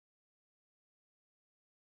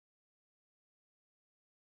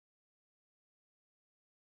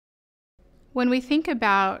When we think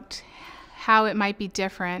about how it might be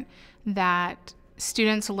different that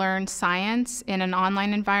students learn science in an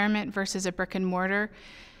online environment versus a brick and mortar,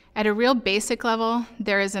 at a real basic level,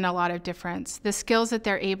 there isn't a lot of difference. The skills that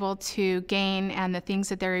they're able to gain and the things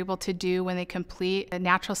that they're able to do when they complete a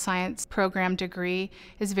natural science program degree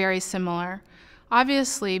is very similar.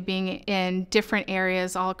 Obviously, being in different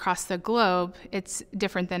areas all across the globe, it's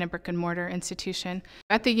different than a brick and mortar institution.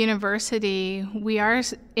 At the university, we are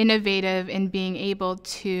innovative in being able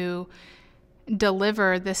to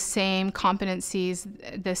deliver the same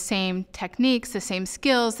competencies, the same techniques, the same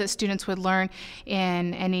skills that students would learn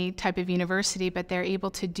in any type of university, but they're able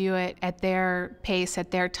to do it at their pace, at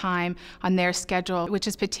their time, on their schedule, which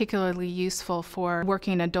is particularly useful for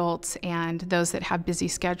working adults and those that have busy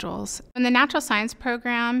schedules. In the natural science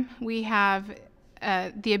program, we have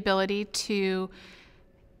the ability to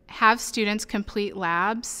have students complete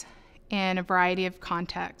labs in a variety of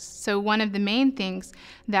contexts. So one of the main things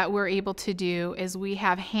that we're able to do is we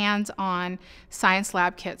have hands-on science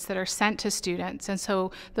lab kits that are sent to students. And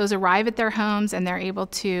so those arrive at their homes and they're able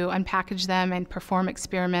to unpackage them and perform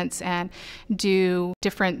experiments and do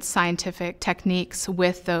different scientific techniques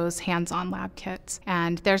with those hands-on lab kits.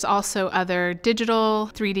 And there's also other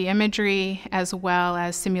digital 3D imagery as well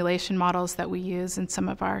as simulation models that we use in some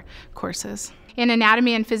of our courses. In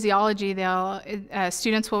anatomy and physiology,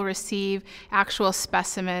 students will receive actual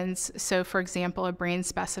specimens. So for example, a brain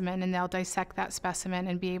specimen, and they'll dissect that specimen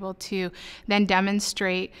and be able to then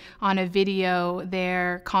demonstrate on a video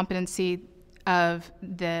their competency of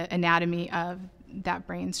the anatomy of that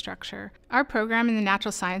brain structure. Our program in the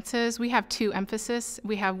natural sciences, we have two emphases.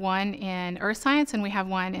 We have one in earth science and we have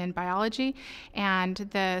one in biology. And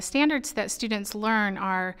the standards that students learn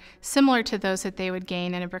are similar to those that they would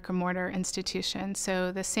gain in a brick and mortar institution.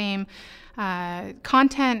 So the same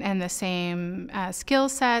content and the same skill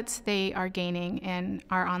sets they are gaining in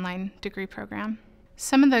our online degree program.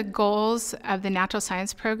 Some of the goals of the natural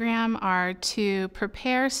science program are to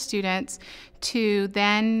prepare students to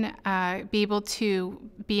then be able to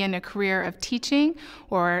be in a career of teaching,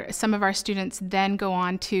 or some of our students then go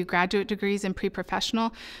on to graduate degrees in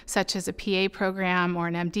pre-professional, such as a PA program or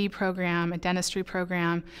an MD program, a dentistry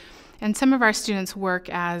program, and some of our students work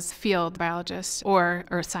as field biologists or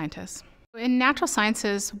earth scientists. In natural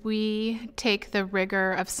sciences, we take the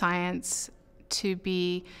rigor of science to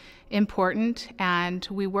be important, and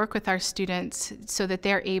we work with our students so that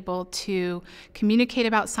they're able to communicate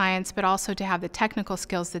about science, but also to have the technical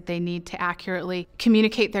skills that they need to accurately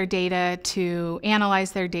communicate their data, to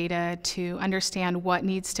analyze their data, to understand what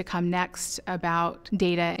needs to come next about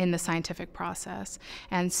data in the scientific process.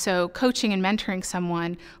 And so coaching and mentoring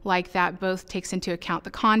someone like that both takes into account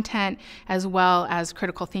the content as well as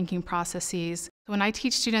critical thinking processes. When I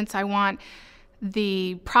teach students, I want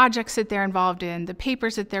the projects that they're involved in, the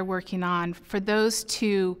papers that they're working on, for those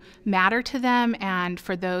to matter to them and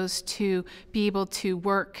for those to be able to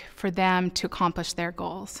work for them to accomplish their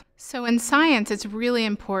goals. So in science, it's really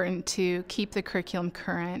important to keep the curriculum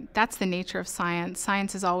current. That's the nature of science.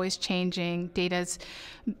 Science is always changing, data's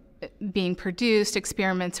being produced,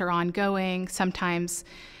 experiments are ongoing, sometimes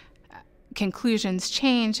conclusions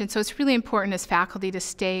change, and so it's really important as faculty to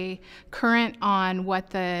stay current on what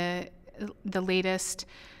the latest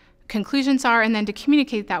conclusions are, and then to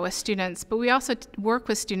communicate that with students. But we also work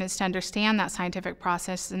with students to understand that scientific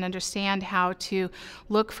process and understand how to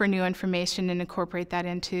look for new information and incorporate that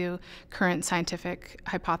into current scientific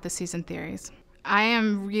hypotheses and theories. I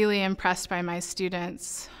am really impressed by my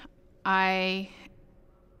students. As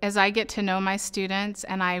I get to know my students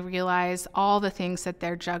and I realize all the things that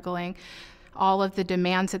they're juggling, all of the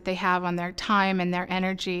demands that they have on their time and their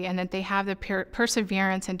energy, and that they have the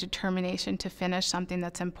perseverance and determination to finish something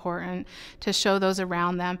that's important, to show those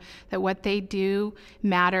around them that what they do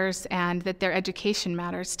matters and that their education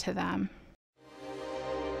matters to them.